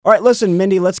All right, listen,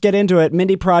 Mindy, let's get into it.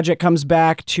 Mindy Project comes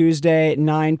back Tuesday,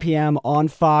 9 p.m. on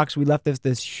Fox. We left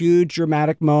this huge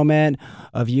dramatic moment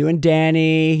of you and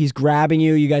Danny. He's grabbing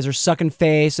you. You guys are sucking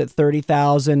face at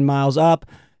 30,000 miles up.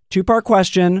 Two-part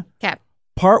question. Okay.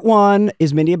 Part one,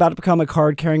 is Mindy about to become a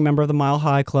card-carrying member of the Mile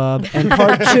High Club? And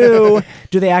part two,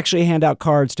 do they actually hand out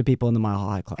cards to people in the Mile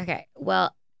High Club? Okay.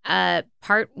 Well,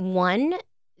 part one,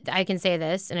 I can say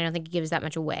this, and I don't think it gives that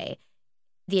much away.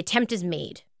 The attempt is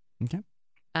made. Okay.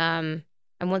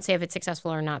 I won't say if it's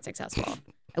successful or not successful.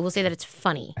 I will say that it's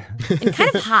funny and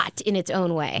kind of hot in its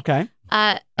own way. Okay.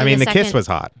 I mean, the kiss was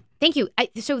hot. Thank you.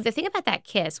 So the thing about that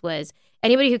kiss was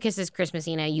anybody who kisses Chris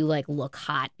Messina, you like look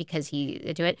hot because he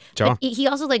do it. Sure. But he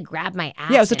also like grabbed my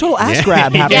ass. Yeah, it was a total ass Yeah.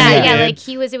 grab happening. Yeah, there. like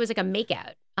it was like a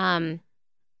makeout,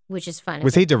 which is fun.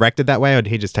 Was he directed that way, or did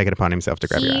he just take it upon himself to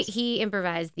grab your ass? He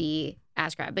improvised the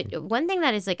ass grab. But one thing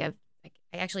that is like I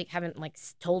actually haven't like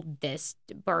told this,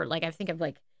 or like I think of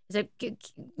like is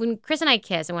when Chris and I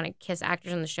kiss, I want to kiss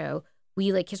actors on the show.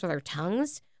 We like kiss with our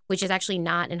tongues, which is actually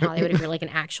not in Hollywood. If you're like an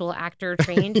actual actor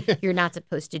trained, you're not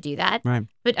supposed to do that. Right.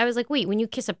 But I was like, wait, when you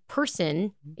kiss a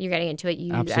person, you're getting into it.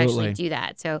 You Absolutely. actually do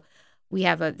that. So we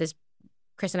have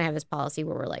Chris and I have this policy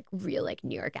where we're like real like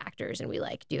New York actors and we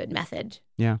like do it method.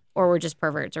 Yeah. Or we're just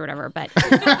perverts or whatever. But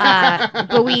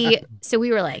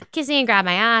we were like kissing and grab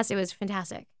my ass. It was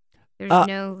fantastic.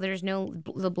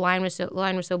 The line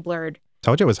was so blurred.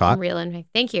 Told you it was hot. Real and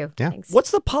thank you. Yeah. Thanks. What's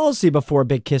the policy before a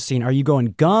big kiss scene? Are you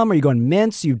going gum? Are you going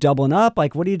mints? Are you doubling up?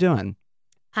 Like, what are you doing?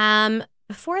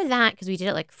 Before that, because we did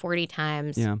it like 40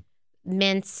 times. Yeah.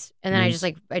 Mints, and then I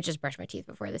just brush my teeth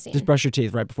before the scene. Just brush your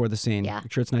teeth right before the scene. Yeah.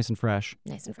 Make sure it's nice and fresh.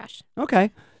 Nice and fresh.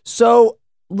 Okay. So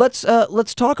let's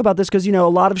talk about this because, a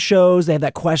lot of shows, they have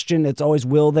that question. It's always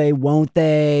will they, won't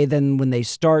they? Then when they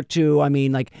start to, I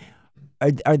mean, like,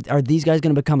 are these guys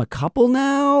going to become a couple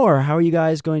now? Or how are you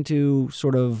guys going to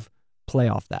sort of play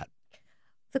off that?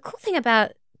 The cool thing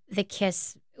about the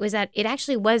kiss was that it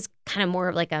actually was kind of more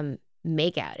of like a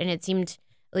makeout. And it seemed,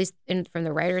 at least from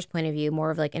the writer's point of view, more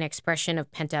of like an expression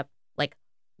of pent up like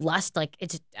lust. Like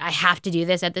I have to do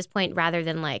this at this point rather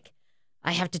than like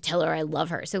I have to tell her I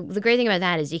love her. So the great thing about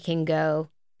that is you can go,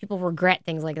 people regret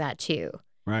things like that too.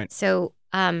 Right. So,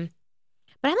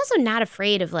 but I'm also not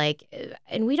afraid of like,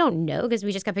 and we don't know because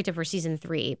we just got picked up for season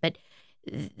 3, but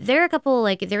there are a couple,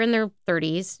 like they're in their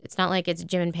 30s. It's not like it's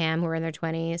Jim and Pam who are in their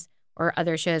 20s or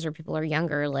other shows where people are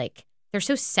younger. Like they're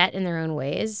so set in their own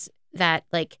ways that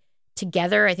like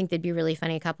together, I think they'd be a really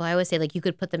funny couple. I always say like you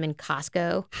could put them in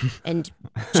Costco and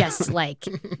just like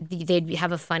they'd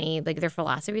have a funny, like their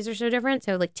philosophies are so different.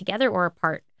 So like together or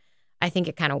apart, I think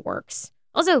it kind of works.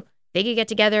 Also, they could get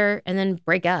together and then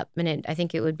break up, and I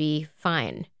think it would be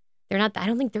fine. They're not. I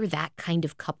don't think they're that kind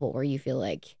of couple where you feel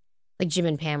like Jim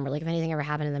and Pam, where like if anything ever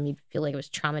happened to them, you'd feel like it was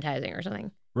traumatizing or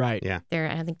something. Right. Yeah.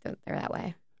 I don't think they're that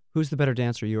way. Who's the better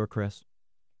dancer, you or Chris?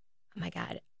 Oh my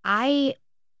God, I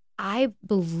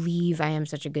believe I am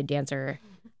such a good dancer,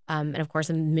 and of course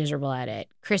I'm miserable at it.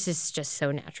 Chris is just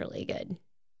so naturally good.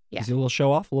 Yeah. Is he a little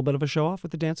show off? A little bit of a show off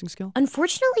with the dancing skill?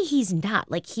 Unfortunately, he's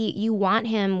not. Like you want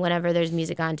him whenever there's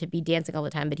music on to be dancing all the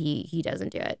time, but he doesn't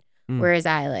do it. Whereas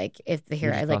I like if the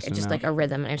hero, I like just like a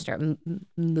rhythm and I start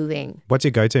moving. What's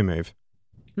your go-to move?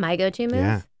 My go-to move?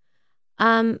 Yeah.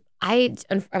 I'm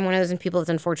one of those people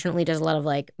that unfortunately does a lot of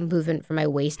like movement from my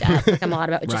waist up. Like I'm a lot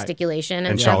about Right. gesticulation and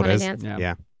And stuff shoulders. when I dance.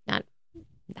 Yeah.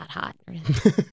 Not hot or anything.